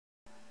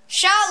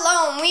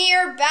Shalom, we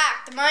are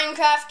back, the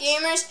Minecraft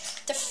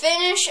gamers, to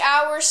finish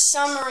our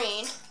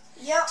submarine.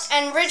 Yep.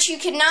 And Rich, you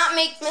cannot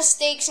make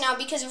mistakes now,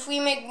 because if we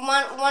make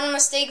one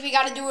mistake, we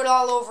gotta do it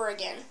all over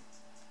again.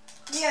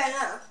 Yeah, I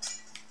know.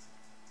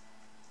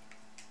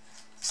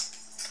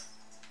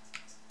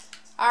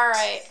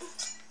 Alright.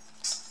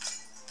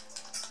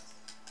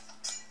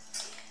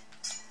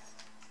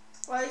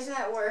 Why doesn't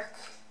that work?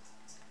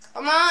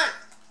 Come on.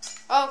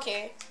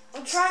 Okay.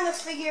 I'm trying to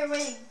figure a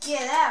way to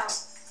get out.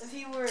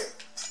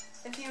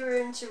 If you were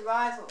in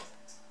survival.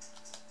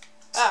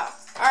 Oh,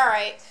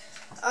 alright.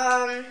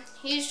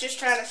 He's just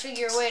trying to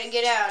figure a way to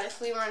get out if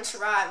we were in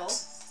survival.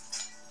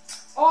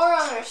 Or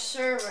on our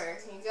server.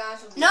 You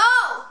guys will be... No!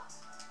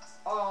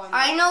 Oh, no.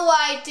 I know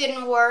why it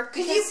didn't work.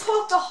 Because you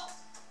poked a...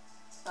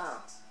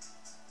 Oh.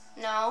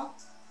 No.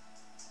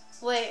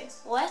 Wait,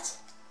 what?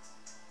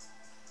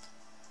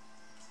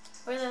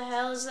 Where the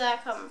hell is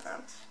that coming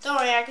from? Don't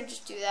worry, I could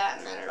just do that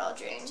and then it all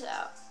drains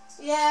out.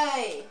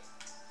 Yay.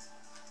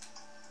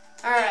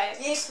 Alright.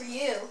 Yay for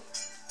you.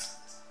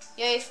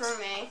 Yay for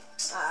me.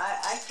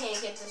 I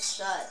can't get this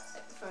shut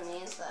from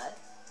the inside.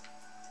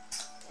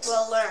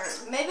 We'll learn.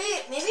 Maybe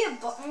a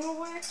button will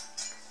work?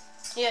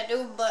 Yeah,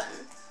 do a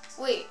button.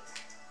 Wait.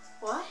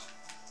 What?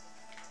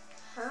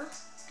 Huh?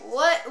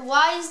 What?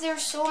 Why is there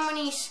so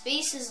many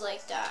spaces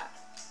like that?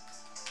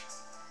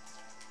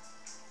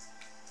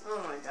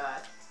 Oh my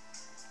god.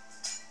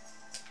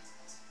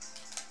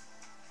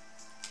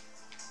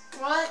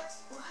 What?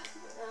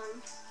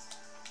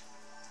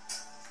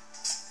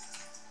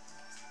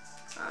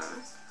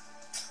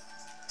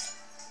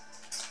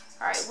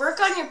 Alright, work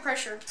on your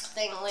pressure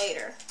thing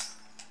later.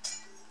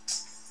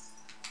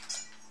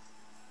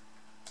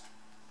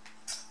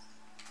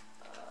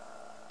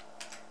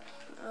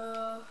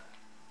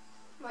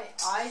 My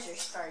eyes are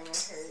starting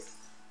to hurt.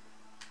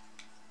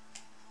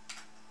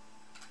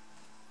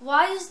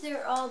 Why is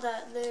there all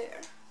that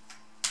there?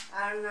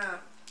 I don't know.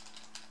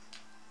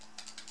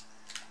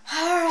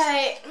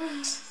 Alright.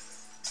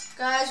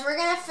 Guys, we're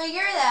gonna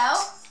figure it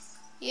out.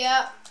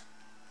 Yep.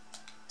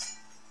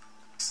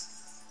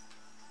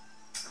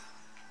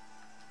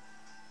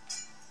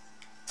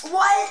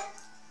 What?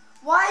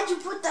 Why did you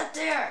put that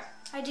there?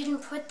 I didn't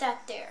put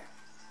that there.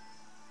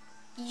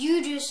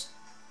 You just...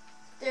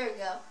 There we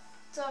go.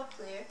 It's all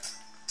clear.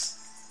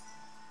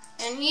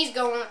 And he's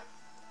going...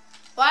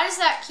 Why does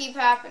that keep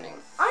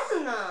happening? I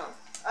don't know.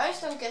 I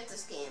just don't get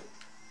this game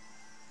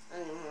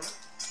anymore.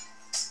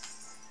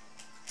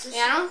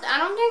 Yeah, I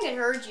don't think it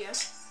hurt you.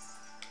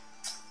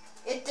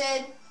 It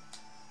did.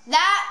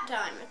 That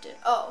time it did.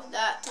 Oh,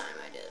 that time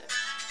I did it.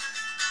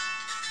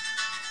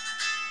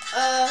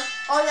 Oh,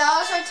 that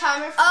was our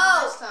timer from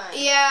last time.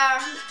 Yeah.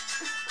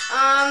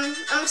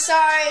 I'm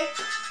sorry.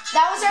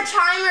 That was our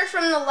timer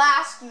from the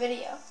last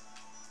video.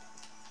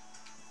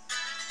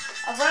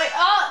 Alright,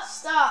 oh,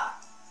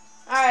 stop.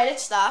 Alright,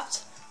 it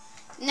stopped.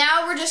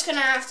 Now we're just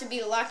gonna have to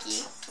be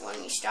lucky when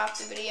we stop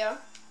the video.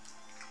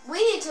 We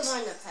need to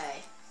learn to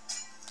pay.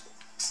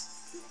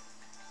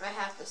 I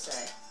have to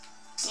say.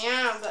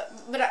 Yeah,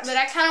 but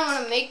I kind of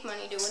want to make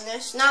money doing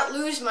this, not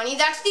lose money.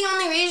 That's the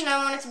only reason I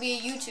wanted to be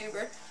a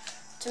YouTuber,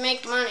 to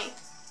make money.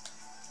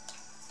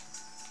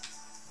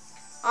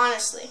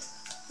 Honestly,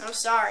 I'm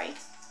sorry.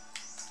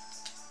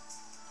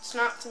 It's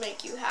not to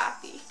make you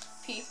happy,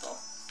 people.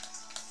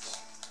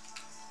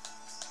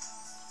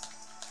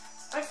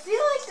 I feel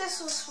like this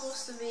was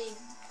supposed to be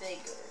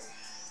bigger.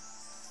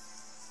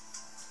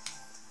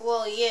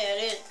 Well, yeah,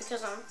 it is,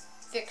 because I'm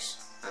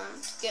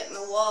getting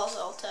the walls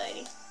all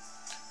tidy.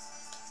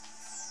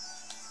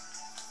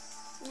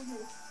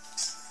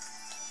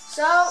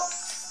 So,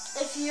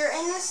 if you're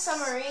in this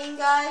submarine,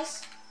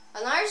 guys,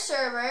 on our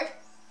server,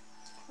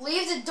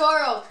 leave the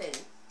door open.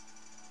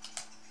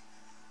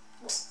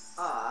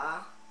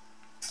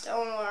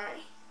 Don't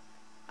worry.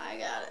 I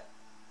got it.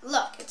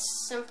 Look,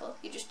 it's simple.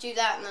 You just do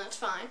that and then it's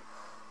fine.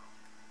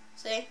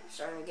 See? I'm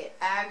starting to get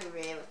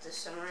aggravated with this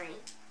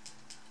submarine.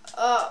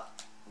 Oh,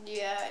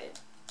 yeah.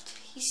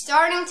 He's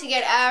starting to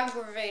get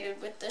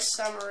aggravated with this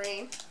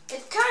submarine.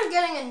 It's kind of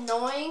getting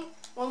annoying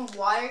when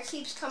water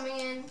keeps coming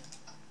in.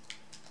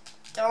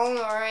 Don't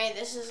worry,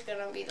 this is going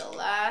to be the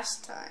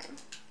last time.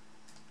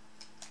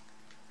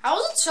 How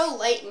is it so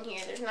light in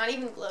here? There's not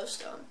even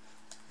glowstone.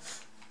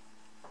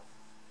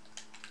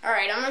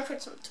 Alright, I'm going to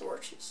put some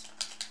torches.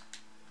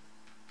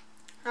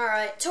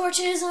 Alright,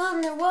 torches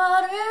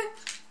underwater.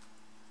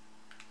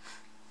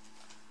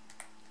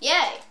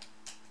 Yay.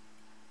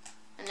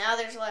 And now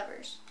there's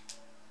levers.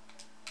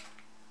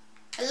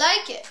 I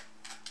like it.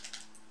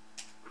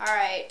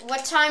 Alright,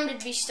 what time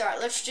did we start?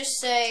 Let's just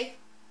say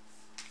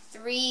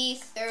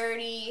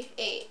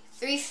 3:38.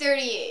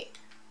 3:38.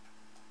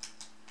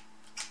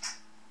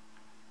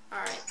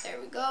 Alright, there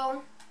we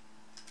go.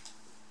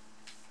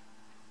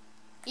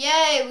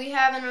 Yay, we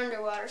have an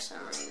underwater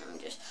submarine.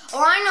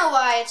 Oh, I know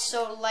why it's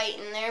so light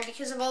in there,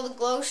 because of all the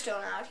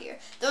glowstone out here.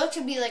 Those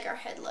could be like our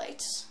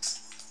headlights.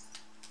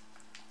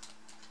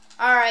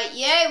 Alright,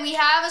 yay, we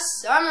have a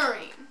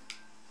submarine.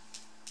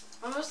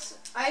 I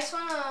just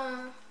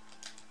wanna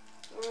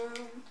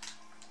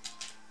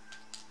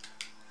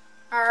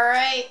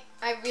Alright,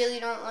 I really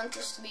don't want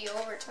this to be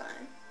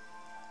overtime.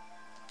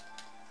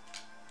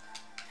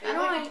 How do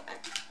I...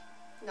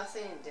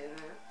 Nothing to do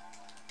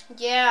now.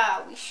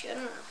 Yeah, we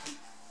shouldn't.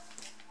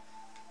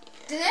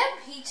 Do they have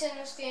pizza in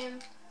this game?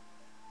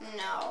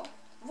 No.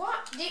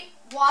 What?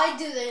 Why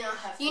do they not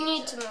have pizza? You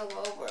need to move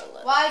over a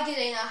little. Why do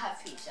they not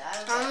have pizza?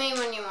 Tell me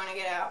when you want to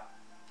get out.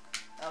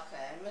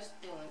 Okay, I'm just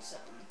doing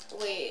something.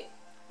 Wait.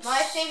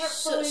 My favorite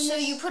food So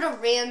you put a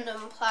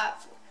random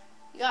platform.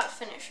 You gotta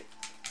finish it.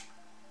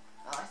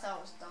 Oh, I thought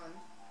it was done.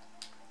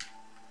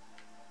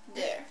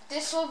 There.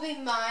 This will be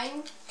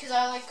mine, because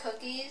I like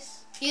cookies.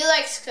 He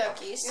likes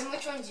cookies. And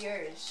which one's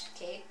yours?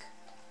 Cake?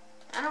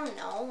 I don't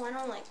know. I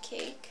don't like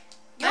cake.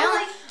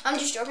 I'm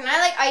just joking. I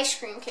like ice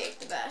cream cake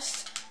the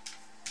best.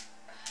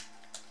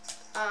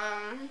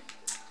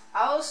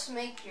 I'll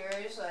make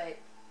yours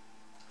like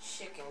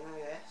chicken, I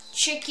guess.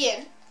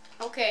 Chicken.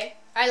 Okay.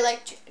 I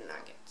like chicken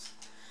nuggets.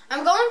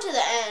 I'm going to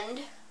the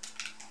end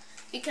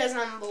because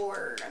I'm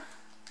bored.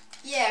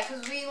 Yeah,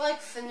 because we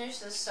like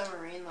finished the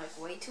submarine like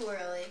way too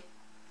early.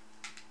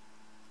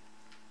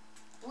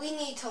 We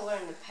need to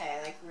learn to pay,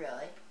 like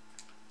really.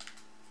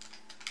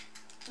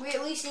 We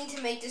at least need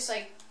to make this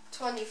like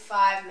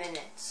 25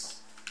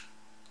 minutes.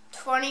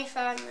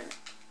 25 minutes.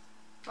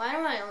 Why do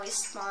I always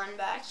spawn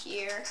back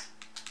here?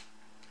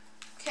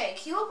 Okay,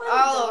 can you open the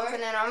I'll door?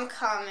 open it. I'm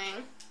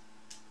coming.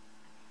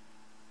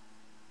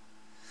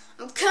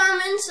 I'm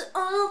coming to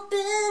open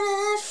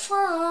it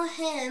for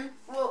him.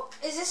 Well,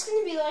 is this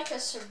going to be like a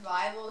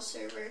survival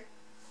server?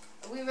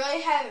 We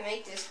really haven't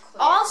made this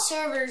clear. All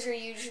servers are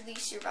usually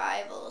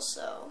survival,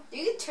 so.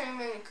 You can turn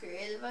them into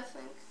creative, I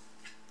think.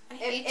 I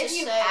hate to If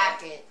you say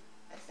hack it,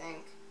 I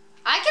think.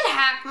 I could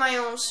hack my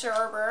own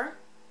server.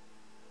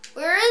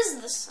 Where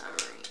is the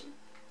submarine?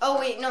 Oh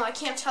wait, no, I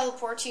can't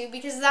teleport to you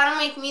because that'll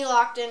make me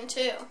locked in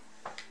too.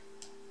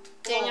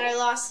 Dang it, I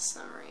lost the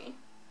submarine.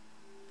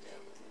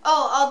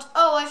 Oh,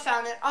 I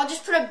found it. I'll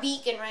just put a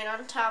beacon right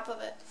on top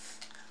of it.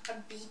 A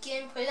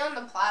beacon? Put it on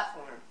the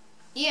platform.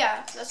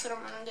 Yeah, that's what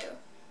I'm gonna do.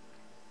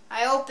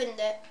 I opened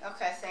it.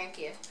 Okay, thank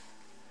you.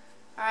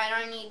 Alright,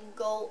 I need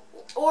gold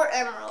or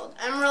emerald.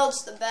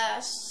 Emerald's the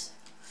best.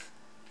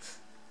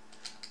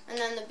 And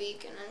then the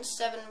beacon, and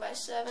 7 by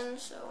 7,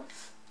 so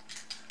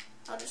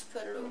I'll just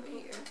put it over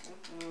here.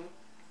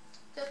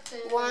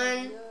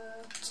 1,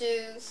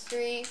 2,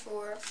 3,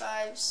 4,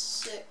 5,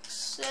 6,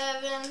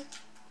 7.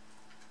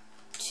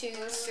 2,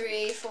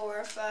 3,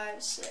 4,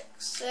 5, 6,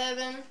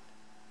 7.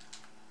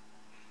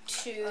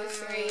 2,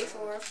 3,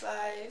 4,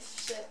 5,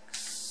 6,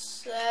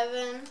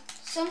 7.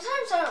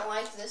 Sometimes I don't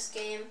like this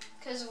game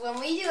because when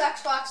we do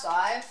Xbox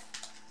Live,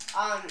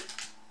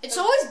 it's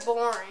always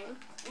boring.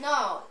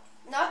 No,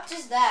 not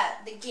just that.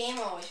 The game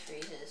always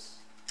freezes.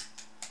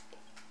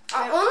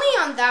 Only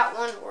on that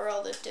one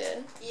world it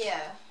did.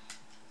 Yeah.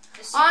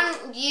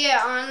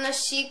 On the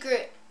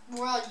secret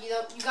world you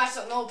guys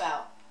don't know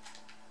about.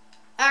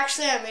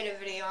 Actually, I made a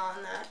video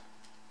on that.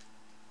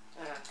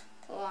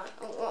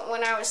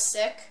 When I was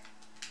sick.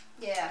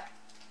 Yeah.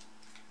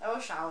 I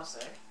wish I was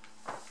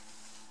there.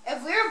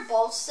 If we were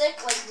both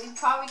sick, like, we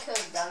probably could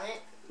have done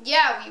it.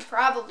 Yeah, we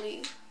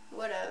probably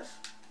would have.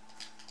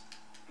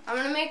 I'm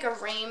going to make a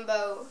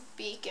rainbow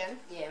beacon.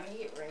 Yeah,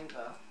 make it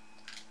rainbow.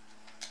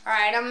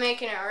 Alright, I'm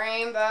making it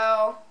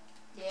rainbow.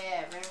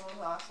 Yeah, rainbow's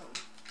awesome.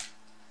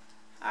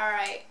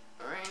 Alright,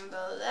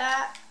 rainbow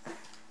that.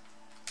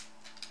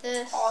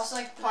 This. Oh, it's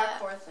like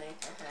parkour thing.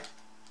 Okay.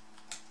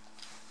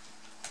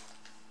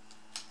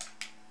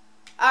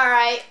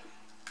 Alright.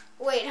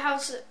 Wait,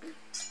 how's it?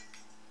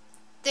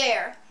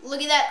 There.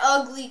 Look at that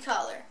ugly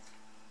color.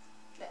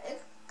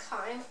 It's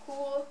kind of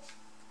cool,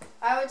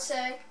 I would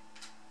say.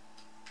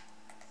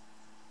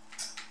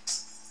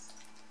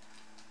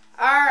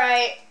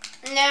 Alright.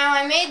 Now,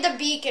 I made the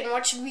beacon.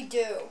 What should we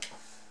do?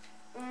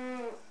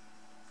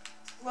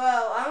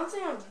 Well, I don't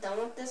think I'm done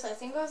with this. I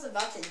think I was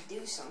about to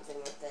do something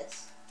with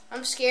this.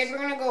 I'm scared we're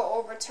going to go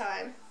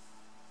overtime.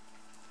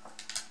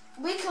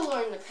 We could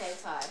learn to pay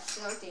tithes.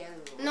 It's not the end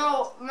of the world.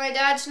 No, my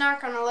dad's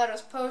not going to let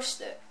us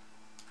post it.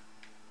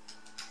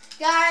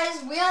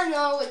 Guys, we all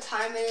know what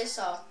time it is,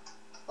 so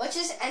let's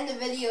just end the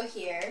video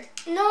here.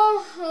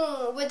 No,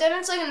 but then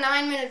it's like a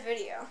 9-minute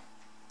video.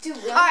 Dude,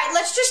 alright,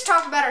 let's just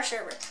talk about our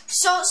server.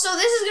 So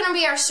this is going to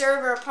be our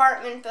server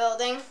apartment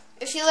building.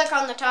 If you look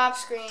on the top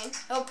screen,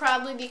 it'll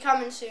probably be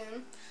coming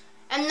soon.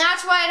 And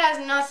that's why it has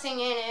nothing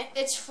in it.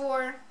 It's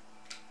for...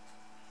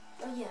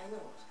 Oh yeah, I know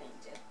what it's going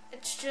to do.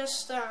 It's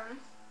just,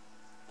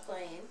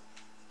 plain.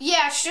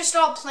 Yeah, it's just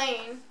all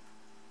plain.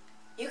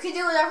 You can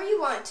do whatever you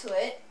want to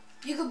it.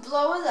 You could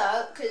blow it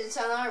up, because it's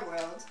on our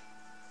world.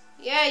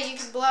 Yeah, you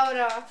can blow it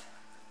up.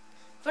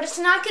 But it's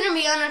not going to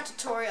be on a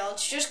tutorial.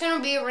 It's just going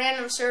to be a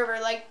random server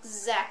like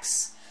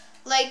Zex.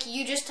 Like,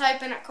 you just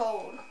type in a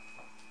code.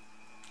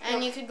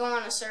 And you could go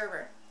on a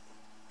server.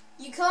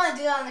 You can only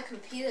do that on the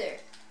computer,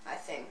 I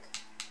think.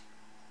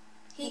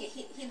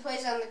 He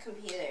plays on the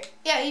computer.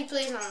 Yeah, he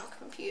plays on the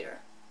computer.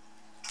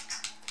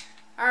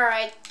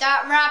 Alright,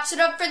 that wraps it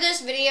up for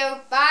this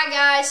video. Bye,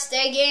 guys.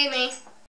 Stay gaming.